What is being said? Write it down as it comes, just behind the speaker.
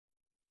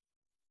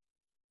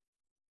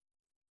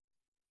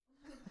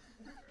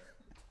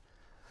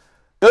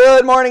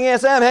Good morning,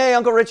 ESM. Hey,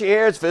 Uncle Richie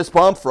here. It's Fist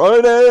Pump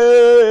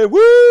Friday.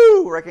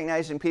 Woo!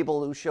 Recognizing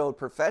people who showed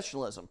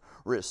professionalism,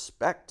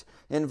 respect,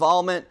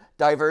 involvement,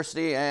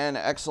 diversity, and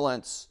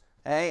excellence.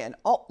 Hey, and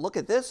oh, look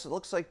at this. It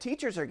looks like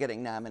teachers are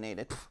getting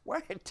nominated. Why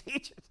are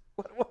teachers?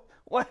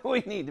 What do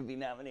we need to be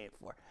nominated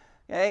for?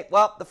 Okay,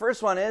 well, the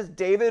first one is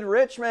David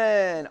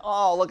Richmond.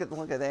 Oh, look at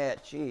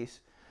that.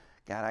 Jeez.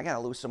 God, I got to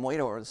lose some weight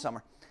over the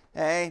summer.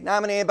 Hey,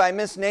 nominated by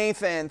Miss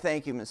Nathan.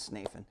 Thank you, Miss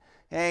Nathan.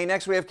 Hey,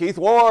 next we have Keith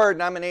Ward,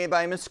 nominated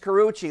by Miss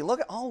Carucci. Look,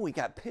 oh, we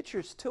got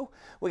pictures too.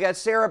 We got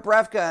Sarah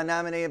Brefka,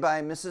 nominated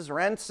by Mrs.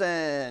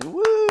 Renson.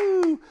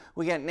 Woo!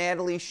 We got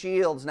Natalie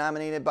Shields,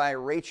 nominated by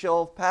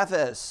Rachel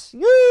Pappas.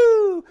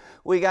 Woo!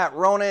 We got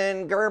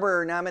Ronan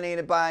Gerber,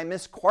 nominated by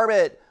Miss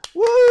Corbett.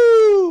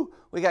 Woo!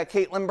 We got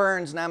Caitlin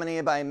Burns,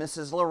 nominated by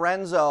Mrs.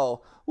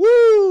 Lorenzo.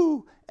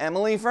 Woo!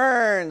 Emily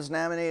Ferns,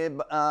 nominated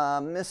by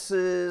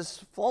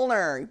Mrs.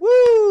 Fulner.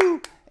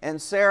 Woo! And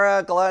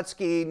Sarah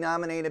Galotsky,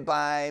 nominated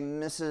by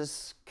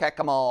Mrs.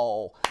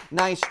 Kekamo.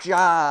 Nice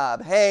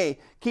job. Hey,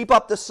 keep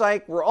up the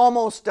psych. We're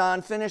almost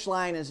done. Finish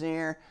line is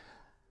near.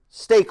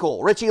 Stay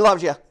cool. Richie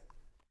loves you.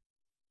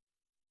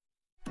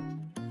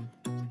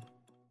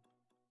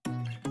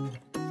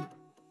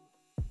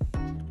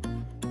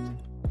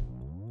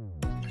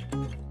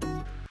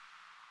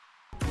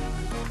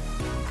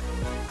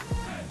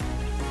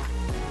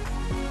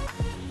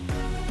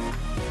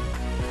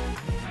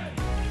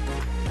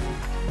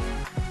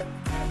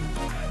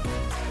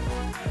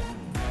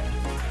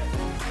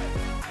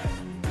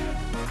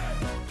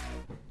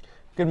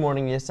 Good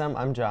morning, ESM.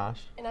 I'm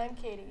Josh. And I'm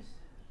Katie.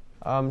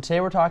 Today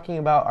we're talking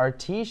about our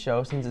tea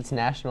show since it's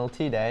National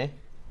Tea Day.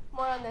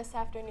 More on this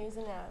after news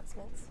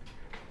announcements.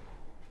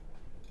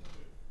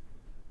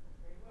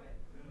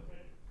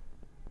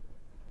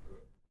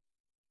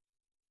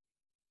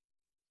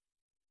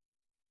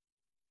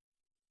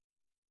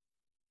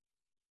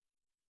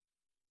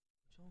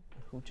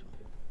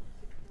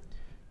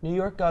 New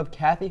York Gov.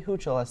 Kathy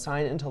Hochul has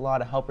signed into law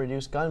to help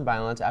reduce gun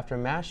violence after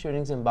mass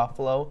shootings in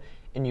Buffalo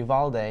and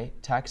Uvalde,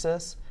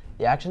 Texas.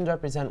 The actions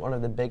represent one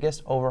of the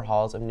biggest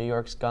overhauls of New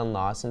York's gun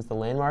law since the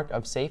landmark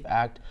of SAFE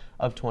Act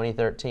of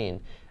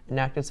 2013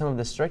 enacted some of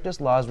the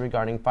strictest laws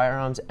regarding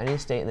firearms any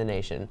state in the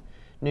nation.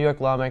 New York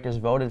lawmakers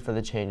voted for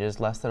the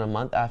changes less than a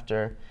month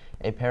after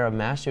a pair of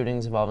mass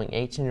shootings involving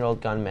 18-year-old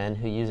gunmen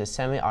who used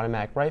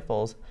semi-automatic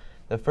rifles.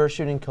 The first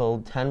shooting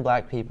killed 10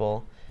 black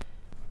people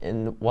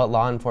in what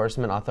law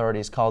enforcement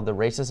authorities called the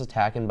racist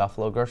attack in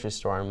Buffalo grocery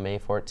store on May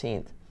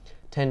 14th.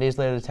 10 days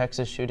later, the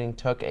Texas shooting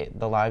took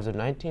the lives of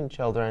 19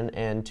 children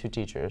and 2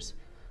 teachers.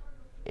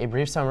 A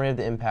brief summary of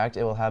the impact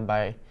it will have: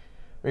 by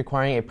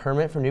requiring a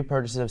permit for new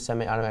purchases of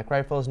semi-automatic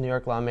rifles, New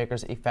York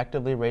lawmakers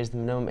effectively raised the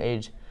minimum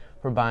age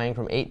for buying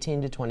from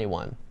 18 to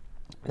 21.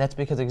 That's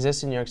because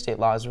existing New York state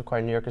laws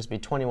require New Yorkers to be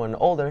 21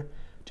 and older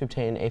to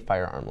obtain a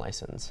firearm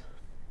license.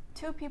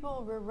 2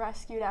 people were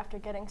rescued after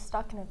getting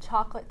stuck in a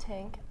chocolate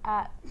tank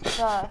at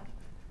the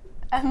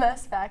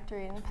MS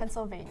factory in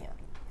Pennsylvania.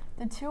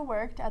 The 2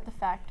 worked at the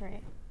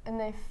factory, and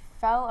they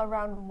fell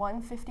around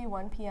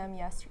 1:51 p.m.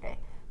 yesterday.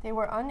 They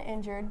were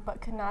uninjured, but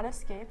could not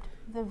escape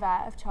the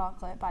vat of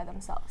chocolate by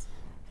themselves.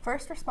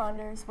 First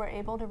responders were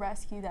able to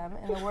rescue them,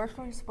 and the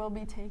workers will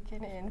be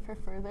taken in for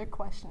further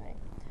questioning.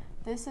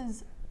 This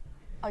is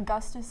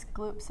Augustus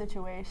Gloop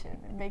situation.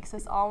 It makes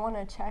us all want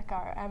to check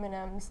our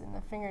M&Ms in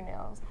the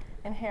fingernails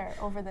and hair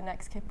over the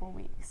next couple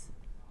weeks.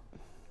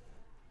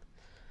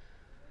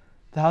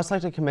 The House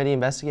selected committee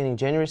investigating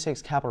January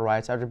 6 Capitol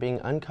riots after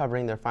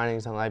uncovering their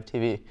findings on live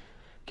TV.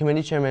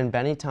 Committee Chairman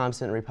Benny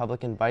Thompson and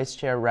Republican Vice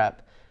Chair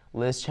Rep.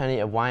 Liz Cheney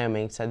of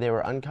Wyoming said they will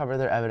uncover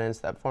their evidence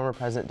that former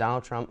President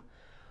Donald Trump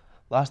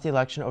lost the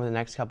election over the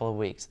next couple of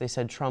weeks. They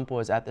said Trump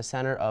was at the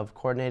center of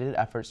coordinated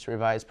efforts to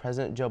revise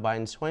President Joe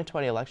Biden's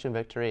 2020 election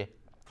victory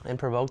and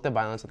provoke the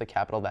violence at the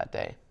Capitol that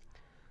day.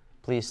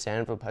 Please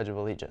stand for the Pledge of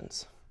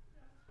Allegiance.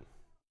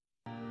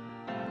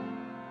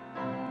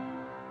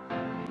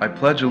 I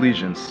pledge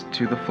allegiance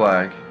to the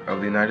flag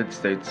of the United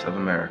States of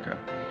America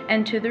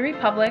and to the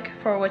republic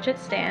for which it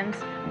stands,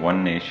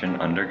 one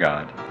nation under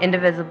God,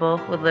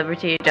 indivisible, with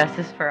liberty and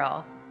justice for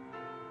all.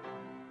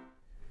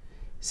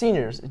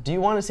 Seniors, do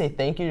you want to say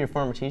thank you to your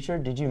former teacher?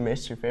 Did you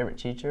miss your favorite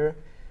teacher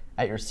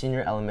at your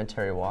senior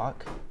elementary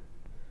walk?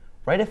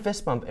 Write a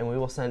fist bump and we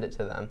will send it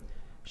to them.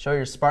 Show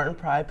your Spartan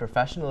pride,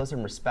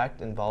 professionalism, respect,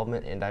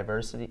 involvement, and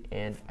diversity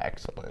and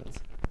excellence.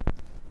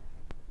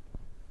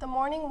 The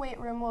morning weight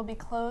room will be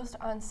closed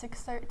on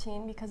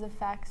 6/13 because of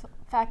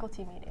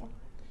faculty meeting.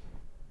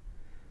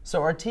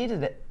 So our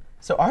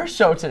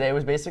show today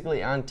was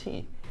basically on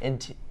tea,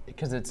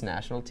 because it's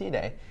National Tea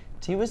Day.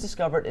 Tea was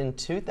discovered in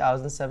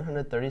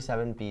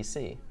 2737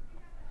 BC.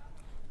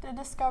 The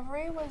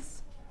discovery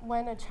was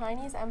when a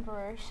Chinese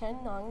emperor, Shen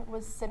Nung,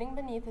 was sitting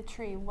beneath a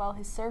tree while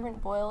his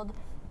servant boiled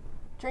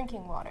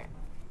drinking water.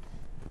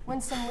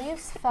 When some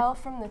leaves fell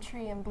from the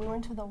tree and blew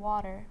into the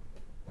water,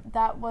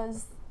 that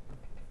was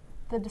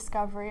the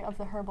discovery of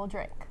the herbal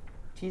drink.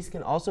 Teas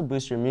can also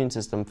boost your immune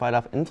system, fight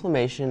off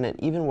inflammation, and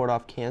even ward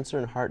off cancer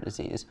and heart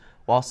disease,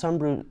 while some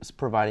brews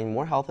providing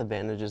more health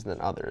advantages than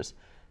others.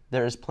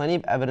 There is plenty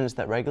of evidence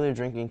that regular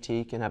drinking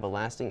tea can have a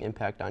lasting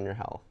impact on your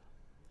health.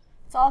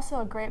 It's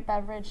also a great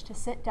beverage to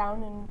sit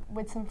down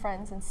with some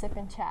friends and sip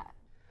and chat.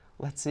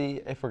 Let's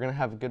see if we're going to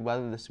have good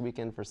weather this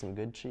weekend for some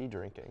good tea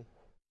drinking.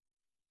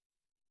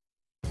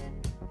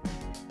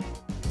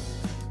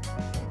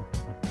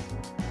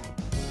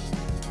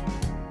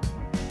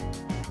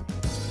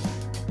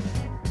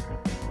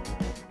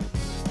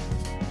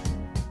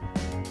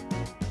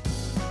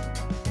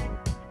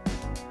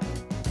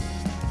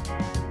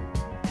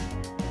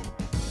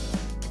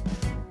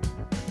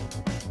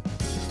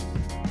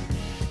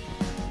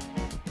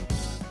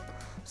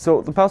 So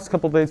the past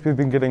couple days we've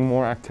been getting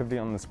more activity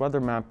on this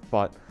weather map,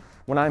 but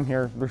when I'm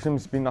here there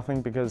seems to be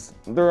nothing because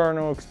there are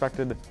no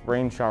expected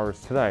rain showers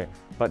today.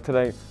 But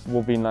today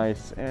will be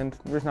nice and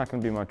there's not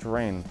going to be much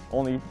rain.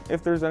 Only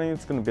if there's any,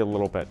 it's going to be a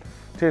little bit.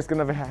 Today's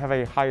going to have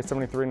a high of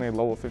 73 and a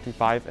low of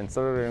 55, and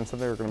Saturday and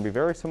Sunday are going to be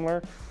very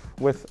similar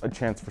with a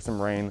chance for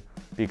some rain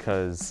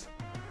because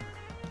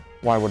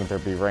why wouldn't there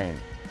be rain?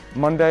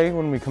 Monday,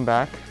 when we come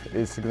back,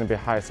 is going to be a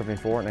high of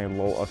 74 and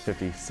a low of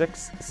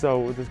 56.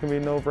 So there's going to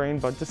be no rain,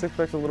 but just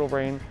expect a little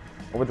rain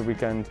over the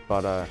weekend.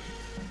 But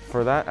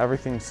for that,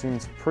 everything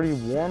seems pretty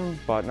warm,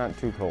 but not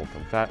too cold.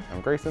 With that,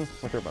 I'm Grayson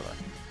with your weather.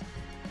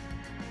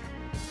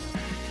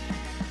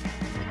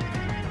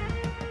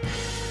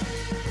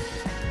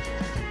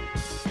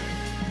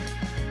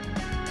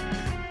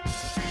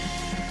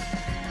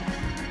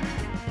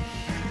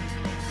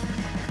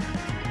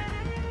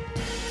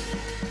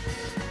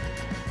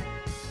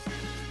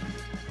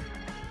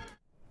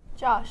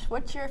 Josh,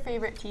 what's your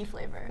favorite tea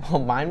flavor? Well,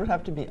 mine would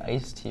have to be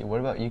iced tea.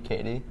 What about you,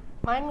 Katie?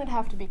 Mine would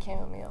have to be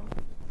chamomile.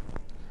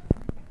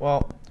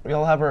 Well, we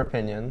all have our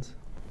opinions.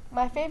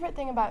 My favorite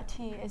thing about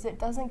tea is it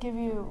doesn't give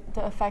you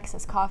the effects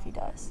as coffee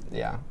does.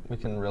 Yeah, we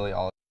can really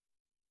all.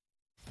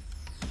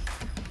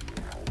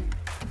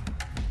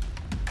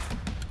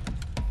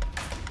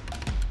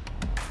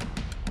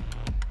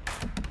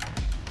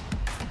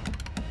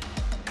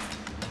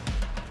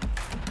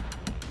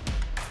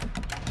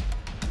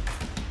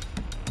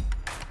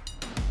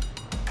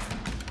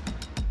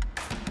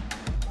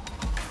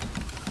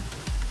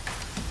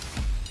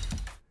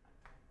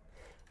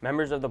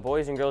 Members of the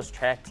boys and girls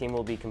track team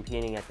will be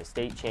competing at the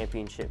state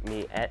championship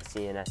meet at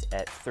CNS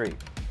at 3.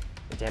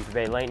 The Tampa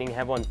Bay Lightning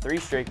have won 3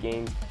 straight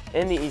games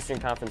in the Eastern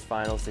Conference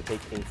Finals to take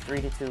a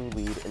 3-2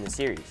 lead in the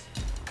series,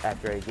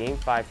 after a Game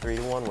 5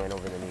 3-1 win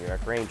over the New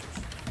York Rangers.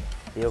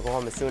 The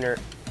Oklahoma Sooner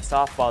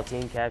softball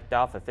team capped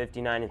off a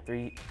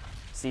 59-3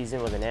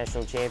 season with a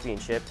national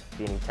championship,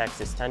 beating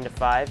Texas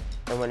 10-5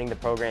 and winning the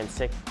program's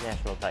 6th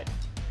national title.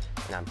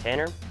 And I'm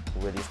Tanner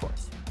with your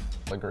sports.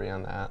 Agree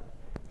on that.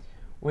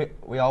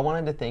 We all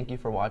wanted to thank you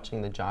for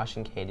watching the Josh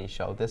and Katie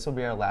show. This will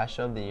be our last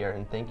show of the year,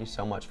 and thank you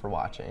so much for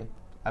watching.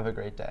 Have a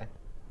great day.